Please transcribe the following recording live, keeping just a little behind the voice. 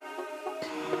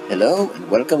Hello and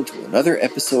welcome to another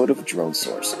episode of Drone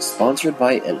Source, sponsored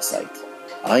by Elsight.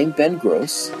 I'm Ben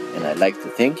Gross, and I'd like to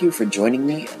thank you for joining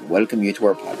me and welcome you to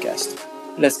our podcast.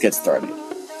 Let's get started.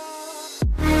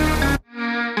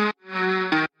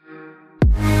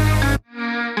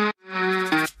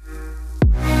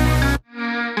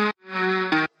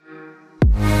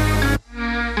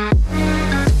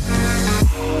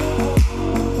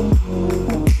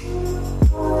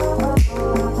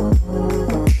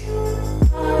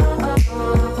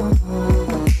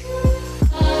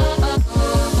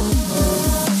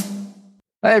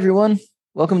 Hi, everyone.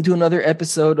 Welcome to another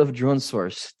episode of Drone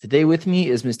Source. Today with me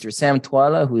is Mr. Sam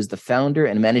Twala, who is the founder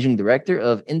and managing director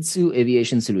of Ntsu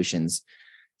Aviation Solutions.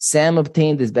 Sam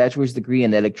obtained his bachelor's degree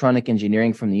in electronic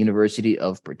engineering from the University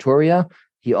of Pretoria.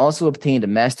 He also obtained a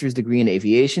master's degree in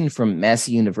aviation from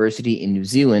Massey University in New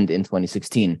Zealand in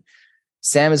 2016.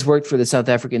 Sam has worked for the South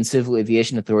African Civil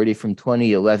Aviation Authority from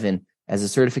 2011 as a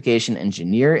certification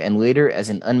engineer and later as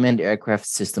an unmanned aircraft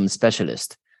systems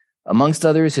specialist. Amongst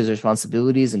others, his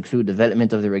responsibilities include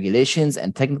development of the regulations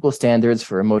and technical standards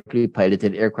for remotely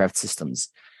piloted aircraft systems.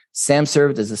 Sam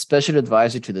served as a special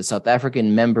advisor to the South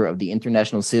African member of the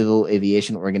International Civil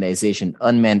Aviation Organization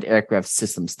Unmanned Aircraft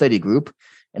Systems Study Group,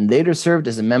 and later served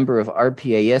as a member of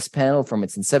RPAS panel from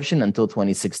its inception until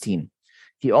 2016.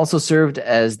 He also served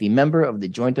as the member of the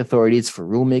Joint Authorities for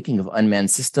Rulemaking of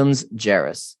Unmanned Systems,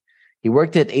 JARUS. He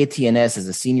worked at AT&S as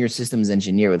a senior systems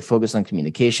engineer with focus on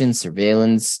communications,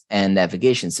 surveillance, and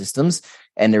navigation systems,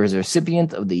 and was a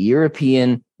recipient of the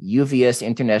European UVS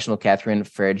International Catherine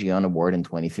Fergion Award in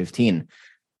 2015.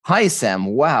 Hi, Sam.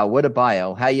 Wow, what a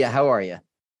bio. How are you?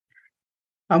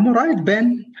 I'm all right,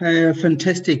 Ben.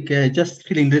 Fantastic. Just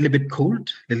feeling a little bit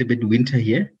cold, a little bit winter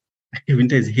here.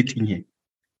 Winter is hitting here.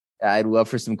 I'd love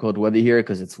for some cold weather here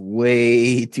because it's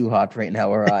way too hot right now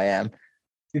where I am.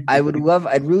 I'd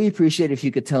really appreciate if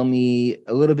you could tell me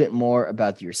a little bit more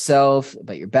about yourself,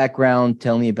 about your background.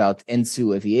 Tell me about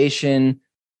Ntsu Aviation.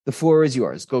 The floor is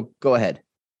yours. Go ahead.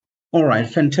 All right,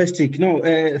 fantastic. No,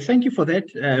 thank you for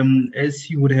that. As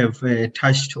you would have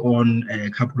touched on a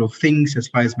couple of things as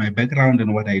far as my background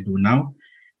and what I do now,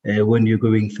 when you're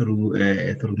going through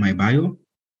my bio.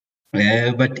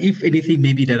 But if anything,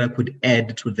 maybe that I could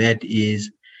add to that is,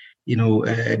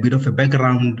 a bit of a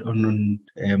background on.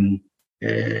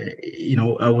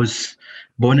 I was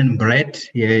born and bred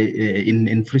here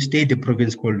in Free State, a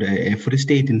province called Free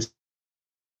State.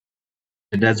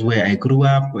 That's where I grew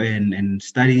up and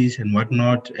studies and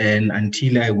whatnot. And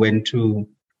until I went to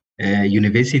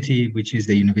university, which is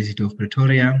the University of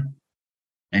Pretoria,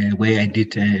 where I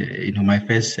did, my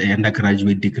first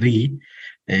undergraduate degree,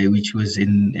 which was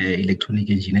in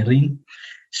electronic engineering.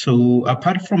 So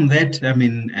apart from that,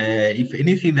 if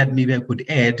anything that maybe I could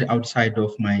add outside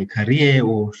of my career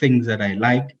or things that I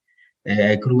like,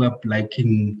 I grew up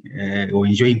liking or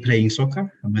enjoying playing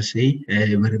soccer, I must say,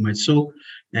 very much so.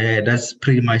 That's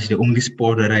pretty much the only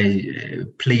sport that I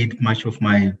played much of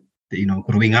my,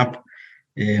 growing up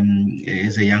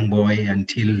as a young boy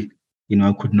until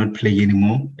I could not play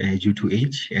anymore due to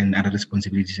age and other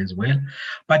responsibilities as well.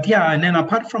 But yeah, and then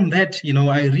apart from that,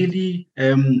 I really,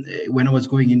 when I was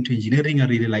going into engineering, I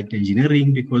really liked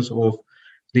engineering because of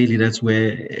really that's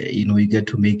where, you get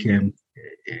to make a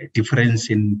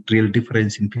real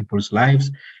difference in people's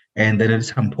lives. And then at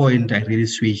some point, I really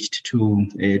switched to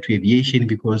aviation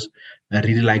because I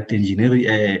really liked engineering,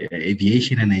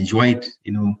 aviation, and I enjoyed,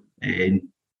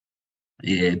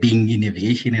 being in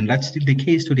aviation, and that's still the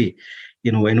case today.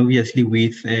 And obviously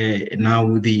with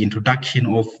now the introduction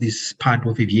of this part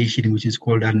of aviation, which is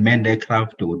called unmanned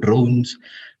aircraft or drones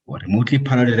or remotely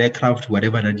piloted aircraft,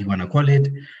 whatever that you want to call it.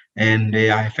 And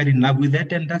I fell in love with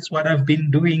that, and that's what I've been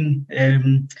doing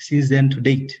since then to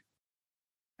date.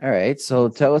 All right. So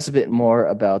tell us a bit more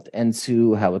about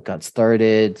Ntsu, how it got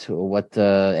started, what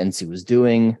Ntsu was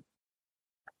doing.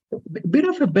 A bit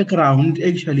of a background,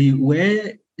 actually,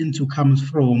 where Ntsu comes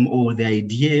from, or the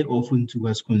idea of Ntsu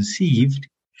was conceived.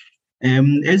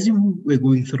 As you were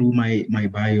going through my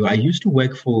bio, I used to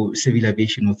work for Civil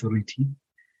Aviation Authority,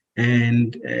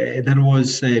 and that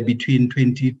was between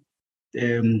 20.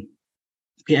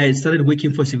 I started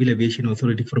working for Civil Aviation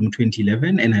Authority from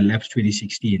 2011, and I left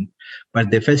 2016. But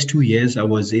the first 2 years, I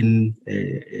was in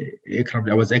aircraft.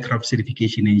 I was aircraft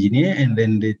certification engineer, and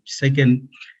then the second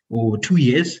 2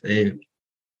 years.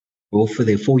 Or for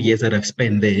the 4 years that I've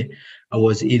spent there, I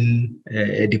was in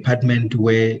a department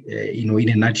where, in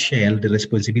a nutshell, the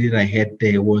responsibility that I had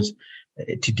there was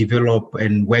to develop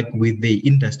and work with the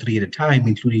industry at the time,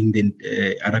 including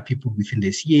the other people within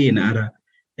the CA and other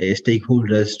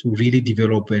stakeholders to really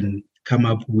develop and come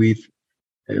up with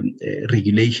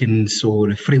regulations or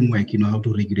a framework, how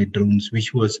to regulate drones,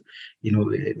 which was,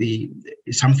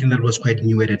 something that was quite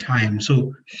new at the time.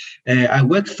 So I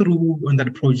worked through on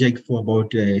that project for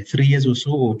about 3 years or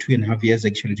so, or 2.5 years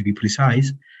actually, to be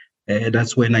precise.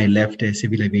 That's when I left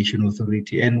Civil Aviation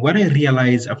Authority. And what I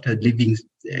realized after leaving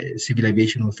Civil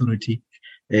Aviation Authority,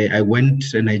 I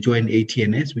went and I joined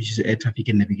ATNS, which is Air Traffic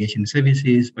and Navigation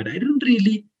Services, but I didn't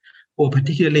really or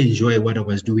particularly enjoy what I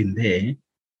was doing there.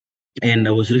 And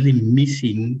I was really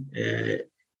missing,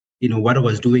 what I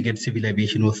was doing at Civil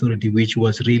Aviation Authority, which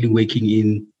was really working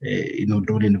in,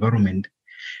 drone environment.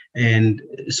 And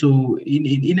so,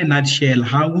 in a nutshell,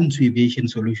 how Ntsu Aviation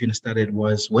Solutions started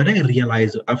was what I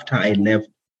realized after I left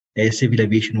Civil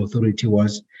Aviation Authority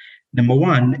was, number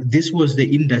one, this was the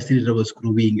industry that was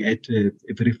growing at a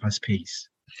very fast pace.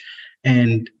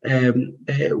 And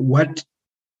what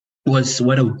I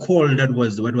would call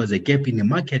what was a gap in the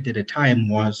market at the time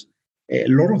was a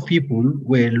lot of people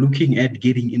were looking at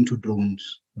getting into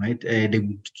drones, right? They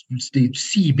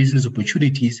see business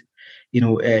opportunities,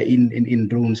 in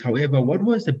drones. However, what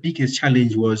was the biggest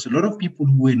challenge was a lot of people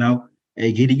who were now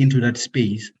getting into that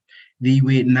space, they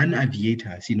were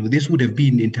non-aviators. This would have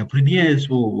been entrepreneurs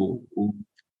or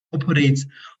operators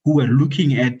who were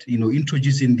looking at,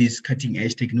 introducing this cutting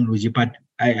edge technology. But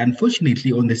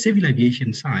unfortunately, on the civil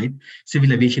aviation side,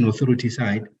 Civil Aviation Authority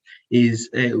side, is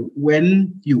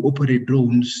when you operate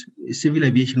drones, civil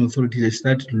aviation authorities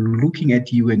start looking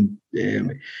at you and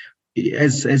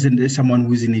as someone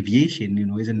who's in aviation,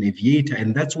 as an aviator,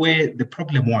 and that's where the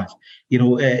problem was.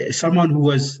 Someone who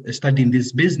was studying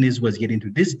this business was getting into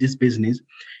this business,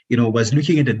 was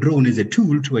looking at a drone as a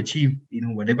tool to achieve,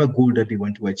 whatever goal that they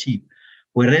want to achieve.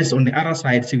 Whereas on the other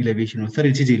side, civil aviation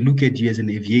authorities, they look at you as an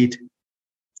aviator.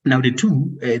 Now, the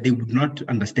two, they would not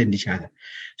understand each other.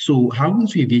 So how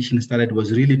Ntsu Aviation started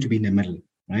was really to be in the middle,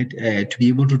 right? To be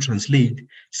able to translate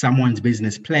someone's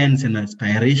business plans and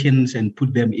aspirations and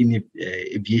put them in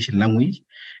aviation language.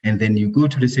 And then you go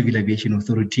to the Civil Aviation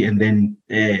Authority and then,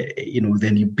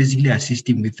 then you basically assist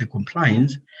him with the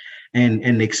compliance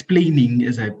and explaining,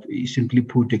 as I simply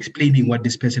put, explaining what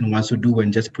this person wants to do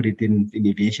and just put it in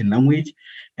aviation language.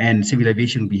 And civil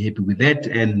aviation will be happy with that.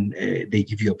 And they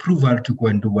give you approval to go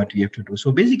and do what you have to do.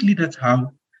 So basically, that's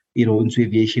how, Ntsu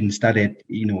Aviation started,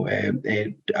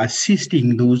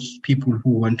 assisting those people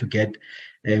who want to get,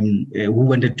 who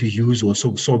wanted to use or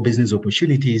saw business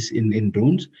opportunities in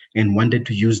drones and wanted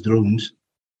to use drones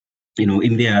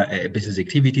in their business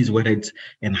activities, whether it's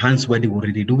enhance what they were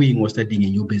already doing or starting a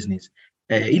new business.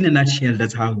 In a nutshell,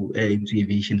 that's how Ntsu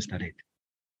Aviation started.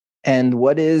 And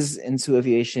what is Ntsu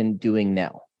Aviation doing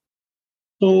now?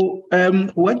 So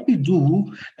what we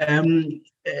do,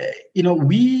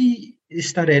 we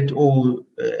started,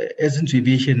 as Ntsu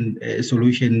Aviation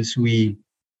Solutions,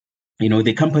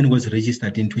 the company was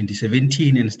registered in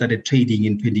 2017 and started trading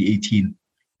in 2018.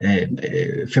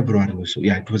 February or so.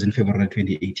 Yeah, it was in February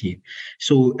 2018.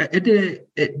 So at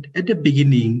the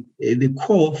beginning, the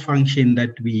core function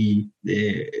that we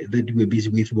were busy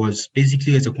with was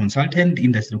basically as a consultant,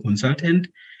 industry consultant,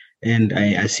 and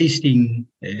assisting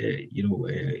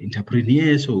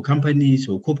entrepreneurs or companies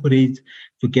or corporates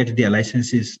to get their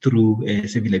licenses through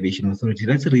Civil Aviation Authority.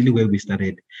 That's really where we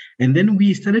started, and then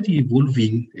we started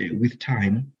evolving with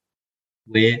time,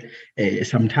 where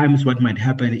sometimes what might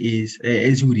happen is,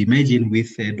 as you would imagine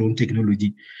with drone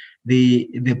technology,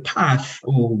 the path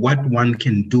or what one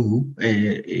can do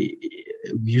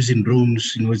using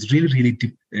drones, is really, really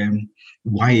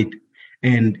wide.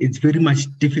 And it's very much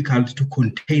difficult to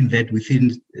contain that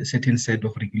within a certain set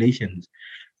of regulations.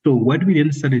 So what we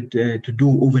then started to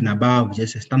do over and above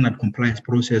just a standard compliance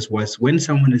process was when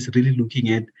someone is really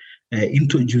looking at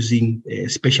introducing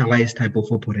specialized type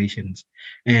of operations,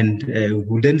 and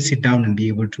we'll then sit down and be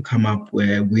able to come up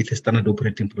with standard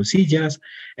operating procedures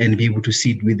and be able to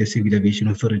sit with the Civil Aviation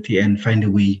Authority and find a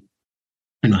way,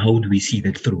 how do we see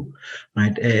that through,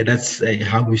 right? That's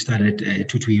how we started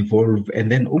to evolve. And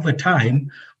then over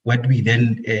time, what we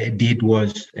then did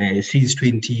was since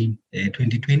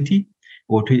 2020,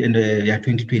 or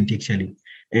 2020 actually,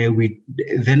 we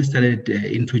then started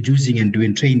introducing and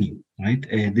doing training, right?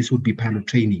 This would be pilot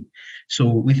training. So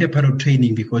with a pilot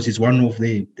training, because it's one of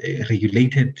the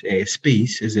regulated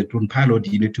space as a drone pilot,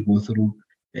 you need to go through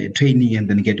training and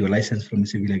then get your license from the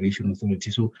Civil Aviation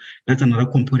Authority. So that's another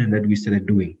component that we started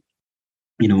doing.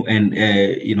 And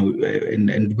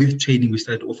with training, we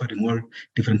started offering all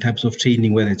different types of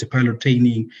training, whether it's a pilot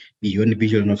training, beyond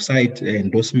visual and off-site,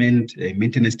 endorsement,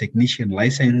 maintenance technician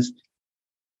license,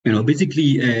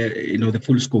 basically, the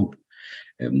full scope.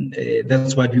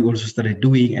 That's what we also started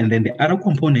doing. And then the other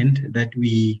component that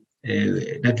we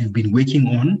that we've been working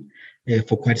on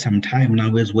for quite some time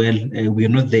now as well. We are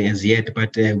not there as yet,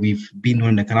 but we've been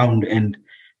on the ground. And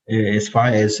as far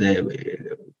as,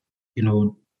 when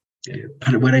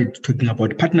I'm talking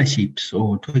about partnerships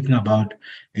or talking about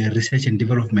research and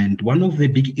development, one of the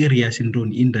big areas in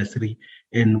drone industry,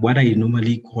 and what I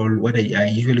usually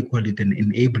call it an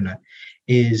enabler,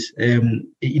 is,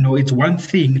 it's one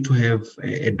thing to have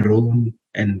a drone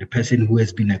and a person who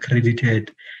has been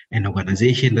accredited, an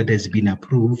organization that has been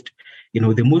approved.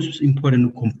 The most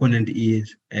important component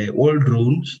is all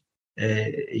drones,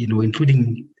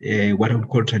 including what I would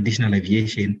call traditional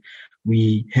aviation.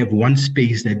 We have one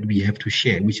space that we have to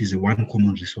share, which is a one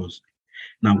common resource.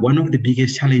 Now, one of the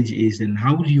biggest challenges is then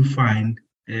how do you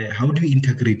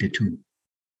integrate the two?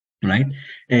 Right.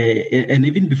 And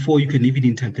even before you can even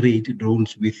integrate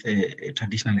drones with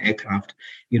traditional aircraft,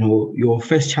 your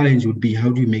first challenge would be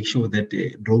how do you make sure that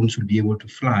drones will be able to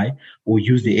fly or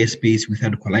use the airspace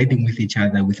without colliding with each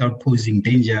other, without posing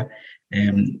danger,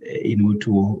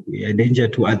 to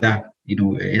other,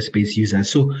 airspace users.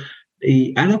 So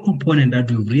the other component that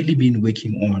we've really been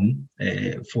working on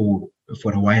for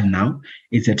a while now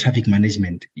is a traffic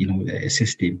management,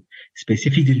 system,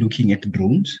 specifically looking at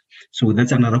drones. So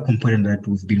that's another component that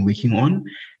we've been working on.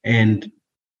 And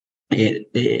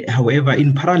however,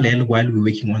 in parallel, while we're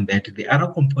working on that, the other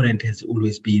component has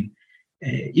always been,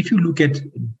 if you look at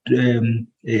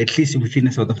least within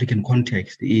a South African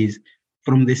context, is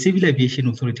from the Civil Aviation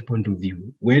Authority point of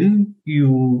view, when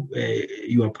you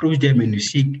approach them and you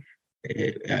seek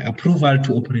approval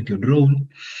to operate your drone,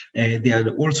 there are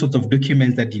all sorts of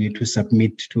documents that you need to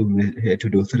submit to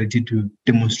the authority to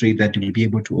demonstrate that you'll be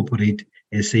able to operate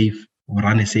a safe or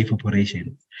run a safe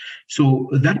operation.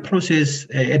 So that process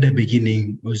at the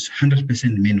beginning was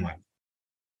 100% manual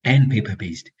and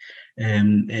paper-based,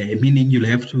 meaning you'll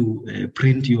have to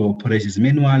print your operations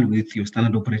manual with your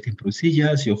standard operating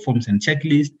procedures, your forms and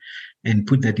checklists, and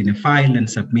put that in a file and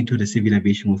submit to the Civil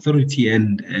Aviation Authority,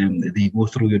 and they go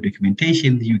through your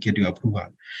documentation, you get your approval.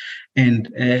 And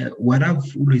what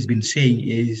I've always been saying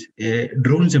is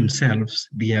drones themselves,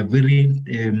 they are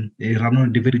they run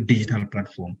on a very digital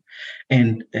platform.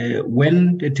 And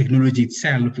when the technology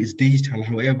itself is digital,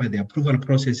 however, the approval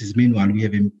process is manual, we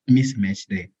have a mismatch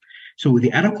there. So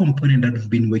the other component that we've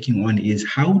been working on is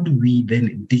how do we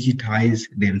then digitize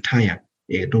the entire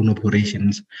drone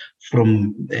operations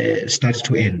from start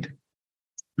to end.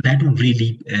 That will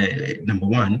really, number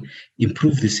one,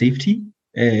 improve the safety,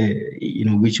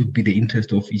 which would be the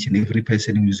interest of each and every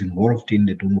person who is involved in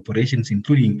the drone operations,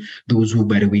 including those who,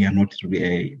 by the way, are not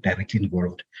directly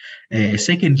involved.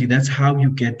 Secondly, that's how you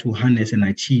get to harness and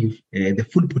achieve the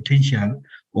full potential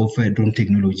of drone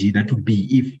technology. That would be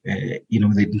if, the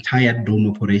entire drone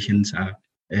operations are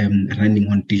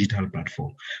running on digital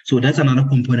platform. So that's another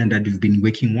component that we've been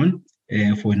working on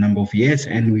for a number of years,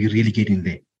 and we're really getting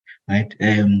there, right?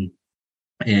 Very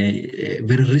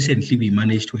recently, we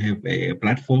managed to have a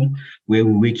platform where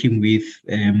we're working with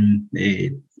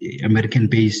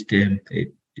American-based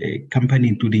company,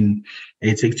 including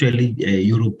it's actually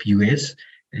Europe, US,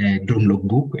 Drone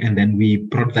Logbook, and then we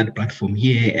brought that platform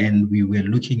here, and we were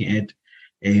looking at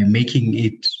making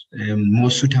it more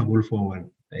suitable for our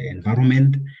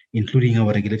environment, including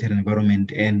our regulatory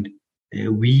environment. And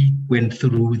we went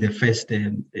through the first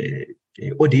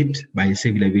audit by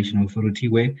Civil Aviation Authority,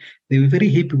 where they were very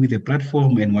happy with the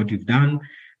platform and what we've done.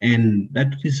 And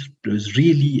that was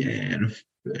really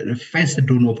the first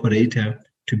drone operator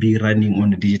to be running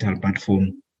on a digital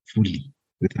platform fully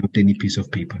without any piece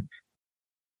of paper.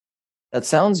 That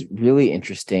sounds really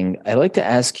interesting. I'd like to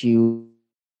ask you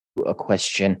a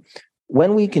question.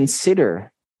 When we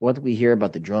consider what we hear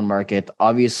about the drone market,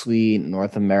 obviously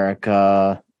North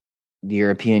America, the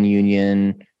European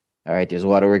Union, all right, there's a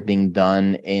lot of work being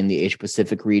done in the Asia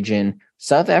Pacific region.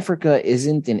 South Africa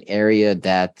isn't an area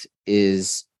that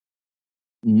is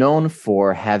known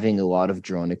for having a lot of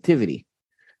drone activity.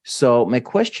 So my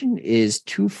question is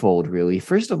twofold, really.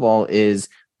 First of all, is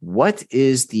what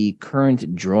is the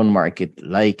current drone market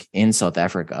like in South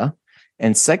Africa?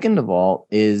 And second of all,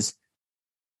 is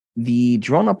the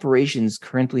drone operations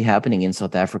currently happening in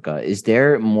South Africa, is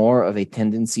there more of a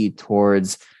tendency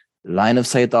towards line of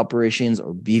sight operations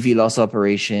or BVLOS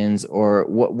operations, or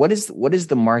what does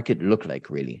the market look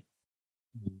like really?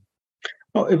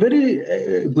 Oh, a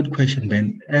very good question,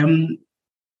 Ben.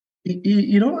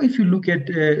 If you look at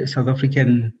South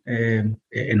African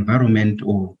environment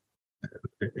or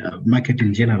market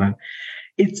in general,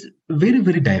 it's very,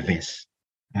 very diverse,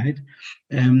 right?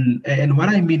 And what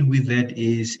I mean with that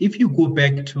is, if you go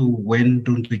back to when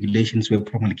drone regulations were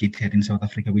promulgated in South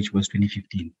Africa, which was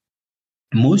 2015,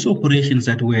 Most operations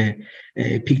that were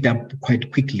picked up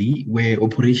quite quickly were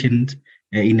operations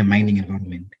in a mining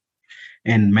environment.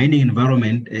 And mining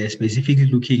environment, specifically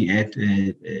looking at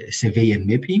survey and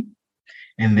mapping.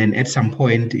 And then at some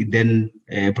point, it then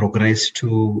progressed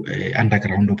to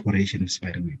underground operations,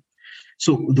 by the way.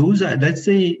 So that's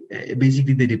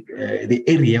basically the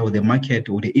area or the market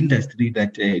or the industry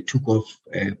that took off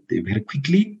very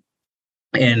quickly.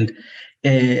 And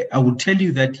I would tell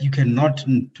you that you cannot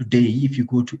today, if you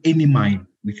go to any mine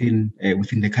within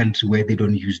the country where they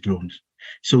don't use drones.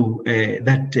 So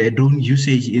that drone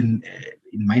usage in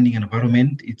mining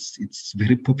environment, it's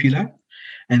very popular.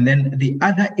 And then the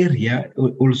other area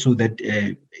also that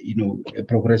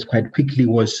progressed quite quickly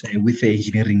was with the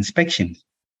engineering inspections,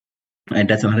 and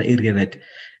that's another area that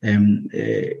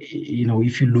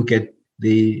if you look at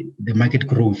the market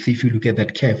growth, if you look at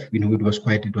that curve,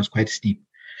 it was quite steep.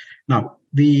 Now,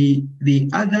 the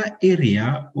other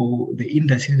area or the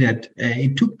industry that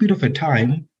it took a bit of a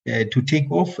time to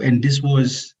take off, and this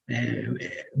was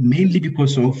mainly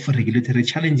because of regulatory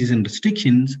challenges and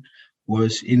restrictions,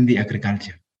 was in the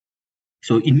agriculture.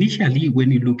 So initially,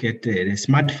 when you look at the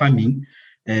smart farming,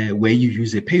 where you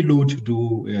use a payload to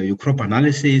do your crop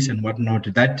analysis and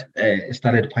whatnot, that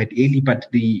started quite early. But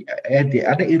the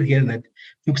other area that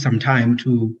took some time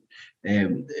to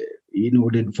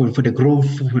for the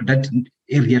growth for that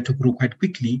area to grow quite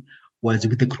quickly was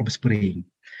with the crop spraying.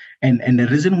 And the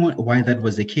reason why that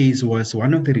was the case was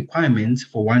one of the requirements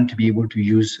for one to be able to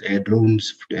use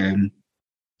drones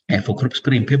for crop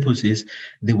spraying purposes.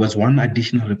 There was one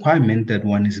additional requirement that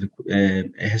one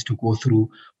has to go through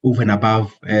over and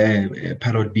above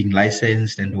pilot being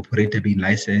licensed and operator being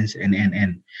licensed.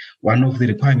 And one of the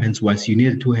requirements was you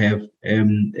needed to have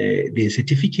the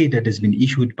certificate that has been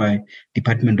issued by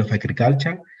Department of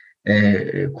Agriculture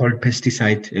called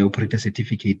pesticide operator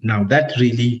certificate. Now that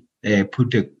really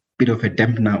put a bit of a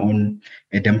damper on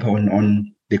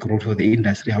the growth of the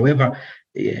industry. However,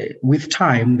 with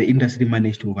time, the industry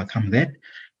managed to overcome that.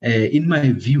 In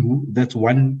my view, that's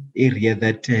one area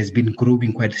that has been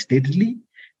growing quite steadily,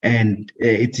 and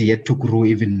it's yet to grow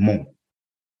even more.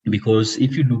 Because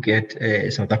if you look at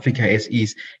South Africa as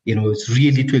is, it's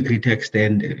really to a greater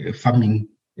extent a farming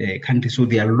country. So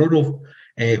there are a lot of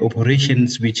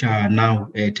operations which are now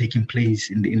taking place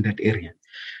in that area.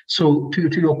 So to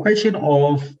your question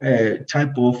of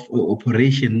type of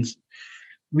operations,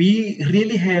 we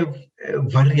really have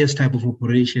various type of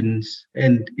operations,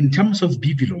 and in terms of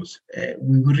BVLOS,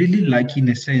 we were really lucky in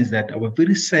a sense that our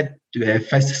very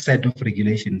first set of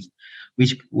regulations,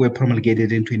 which were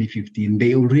promulgated in 2015,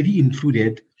 they already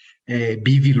included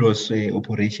BVLOS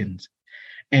operations.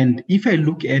 And if I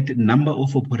look at the number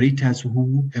of operators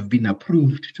who have been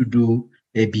approved to do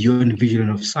beyond visual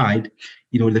of sight,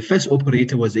 the first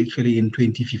operator was actually in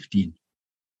 2015,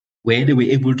 where they were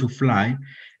able to fly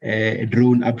a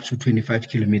drone up to 25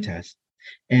 kilometers.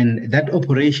 And that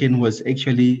operation was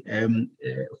actually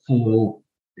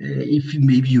if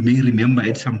maybe you may remember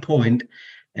at some point,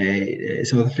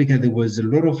 South Africa, there was a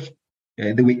lot of,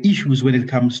 there were issues when it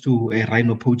comes to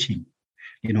rhino poaching,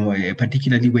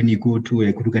 particularly when you go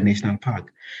to Kruger National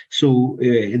Park. So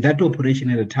that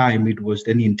operation at the time, it was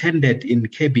then intended in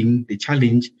curbing the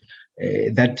challenge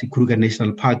that Kruger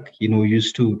National Park,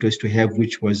 used to have,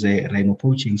 which was rhino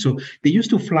poaching. So they used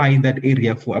to fly in that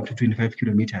area for up to 25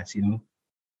 kilometers,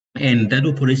 and that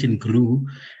operation grew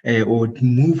or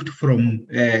moved from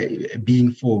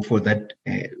being for that,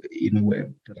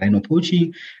 rhino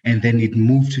poaching, and then it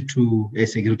moved to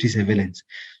security surveillance.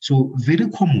 So very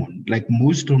common, like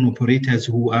most drone operators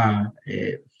who are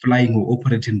flying or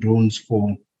operating drones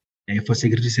for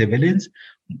security surveillance,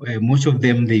 most of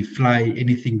them, they fly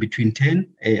anything between 10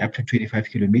 up to 25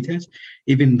 kilometers,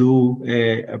 even though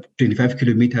 25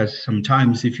 kilometers,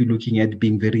 sometimes if you're looking at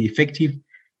being very effective,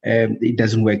 it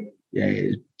doesn't work.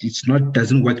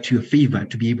 Doesn't work to your favor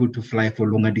to be able to fly for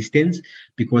longer distance,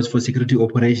 because for security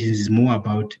operations is more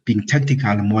about being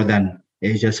tactical more than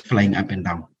just flying up and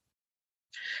down.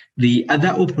 The other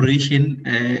operation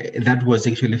that was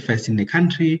actually first in the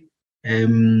country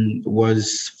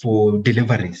was for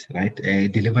deliveries, right?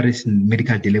 Deliveries,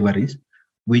 medical deliveries,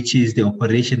 which is the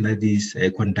operation that is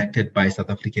conducted by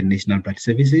South African National Blood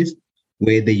Services,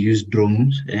 where they use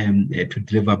drones to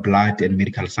deliver blood and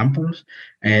medical samples.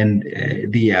 And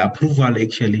the approval,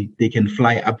 actually, they can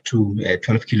fly up to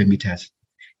 12 kilometers,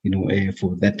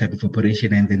 for that type of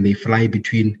operation. And then they fly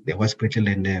between the hospital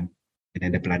and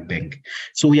the blood bank.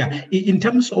 So yeah, in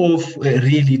terms of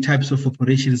really types of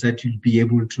operations that you'll be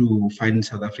able to find in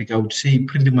South Africa, I would say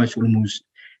pretty much almost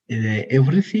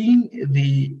everything.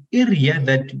 The area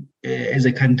that, as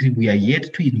a country, we are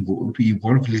yet to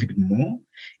evolve a little bit more,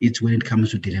 it's when it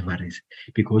comes to deliveries.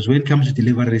 Because when it comes to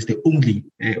deliveries, the only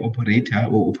operator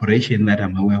or operation that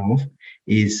I'm aware of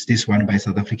is this one by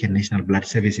South African National Blood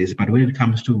Services. But when it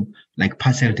comes to like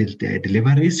parcel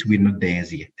deliveries, we're not there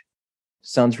as yet.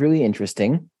 Sounds really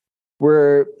interesting.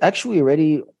 We're actually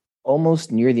already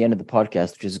almost near the end of the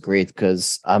podcast, which is great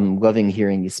because I'm loving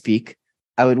hearing you speak.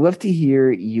 I would love to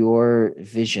hear your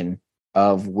vision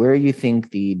of where you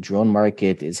think the drone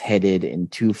market is headed in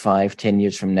 2, 5, 10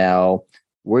 years from now.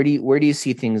 Where do you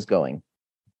see things going?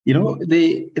 You know,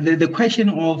 the question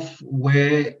of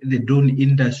where the drone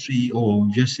industry or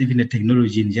just even the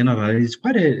technology in general is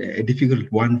quite a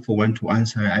difficult one for one to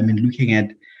answer. I mean, looking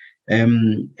at,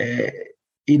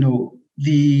 you know,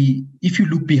 if you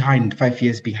look behind 5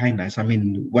 years behind us, I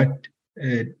mean, what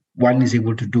one is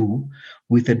able to do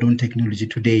with the drone technology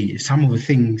today, some of the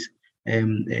things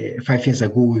 5 years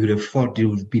ago we would have thought it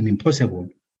would have been impossible,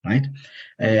 right?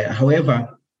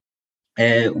 However,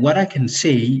 what I can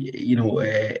say, you know,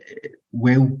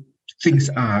 where things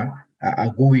are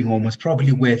going, almost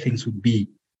probably where things would be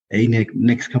in the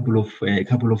next couple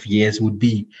of years would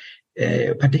be,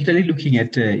 particularly looking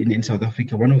at in South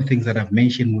Africa. One of the things that I've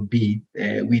mentioned would be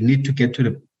we need to get to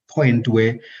the point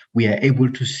where we are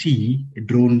able to see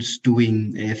drones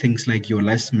doing things like your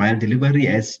last mile delivery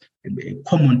as a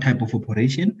common type of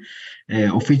operation,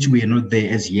 of which we are not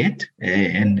there as yet.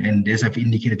 And as I've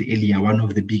indicated earlier, one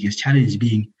of the biggest challenges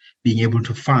being able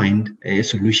to find a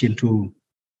solution to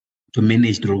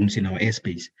manage drones in our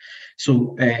airspace.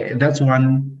 So that's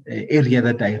one area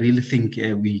that I really think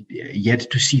we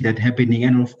yet to see that happening.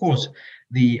 And of course,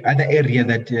 the other area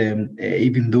that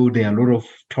even though there are a lot of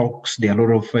talks, there are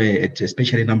a lot of,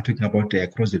 especially now I'm talking about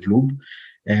across the globe,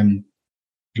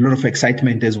 a lot of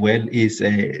excitement as well is,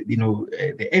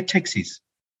 the air taxis.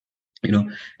 You know,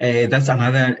 that's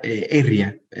another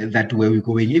area that where we're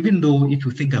going. Even though if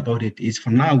you think about it, is for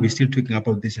now we're still talking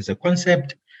about this as a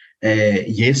concept.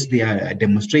 Yes, there are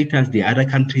demonstrators. There are other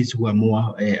countries who are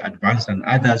more advanced than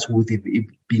others who they've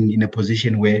been in a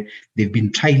position where they've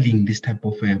been trialing this type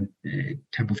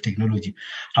of technology.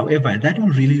 However, that will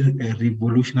really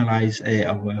revolutionize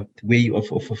our way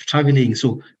of traveling.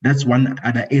 So that's one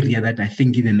other area that I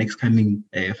think in the next coming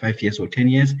 5 years or 10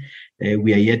 years,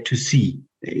 we are yet to see.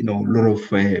 A lot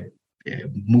of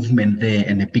movement there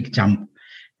and a big jump.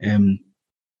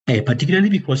 Particularly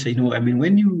because, when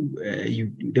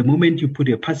the moment you put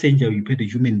a passenger, you put a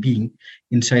human being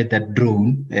inside that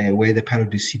drone, where the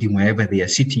pilot is sitting, wherever they are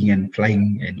sitting and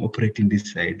flying and operating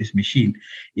this machine,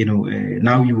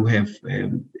 now you have,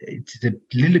 it's a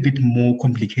little bit more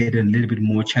complicated and a little bit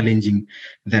more challenging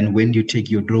than when you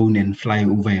take your drone and fly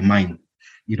over a mine.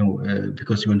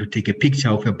 Because you want to take a picture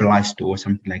of a blast or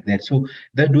something like that. So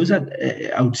those are,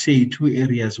 I would say, two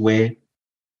areas where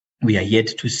we are yet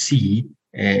to see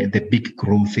the big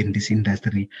growth in this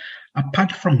industry.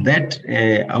 Apart from that,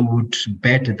 I would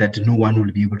bet that no one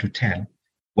will be able to tell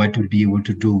what we'll be able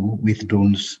to do with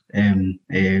drones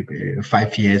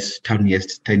 5 years, 10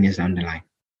 years down the line.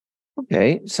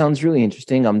 Okay, sounds really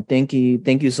interesting. Thank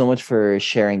you so much for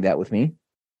sharing that with me.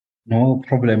 No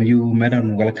problem. You,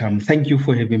 madam, welcome. Thank you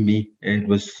for having me. It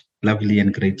was lovely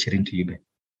and great chatting to you, man.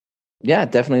 Yeah,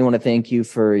 definitely want to thank you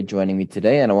for joining me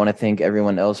today. And I want to thank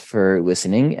everyone else for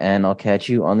listening. And I'll catch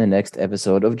you on the next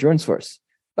episode of Drone Source.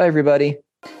 Bye, everybody.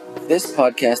 This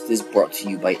podcast is brought to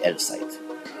you by Elsight.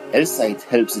 Elsight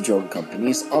helps the drone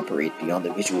companies operate beyond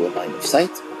the visual line of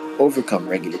sight, overcome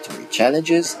regulatory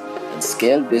challenges, and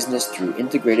scale business through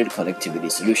integrated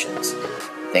connectivity solutions.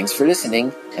 Thanks for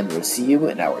listening, and we'll see you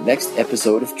in our next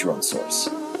episode of Drone Source.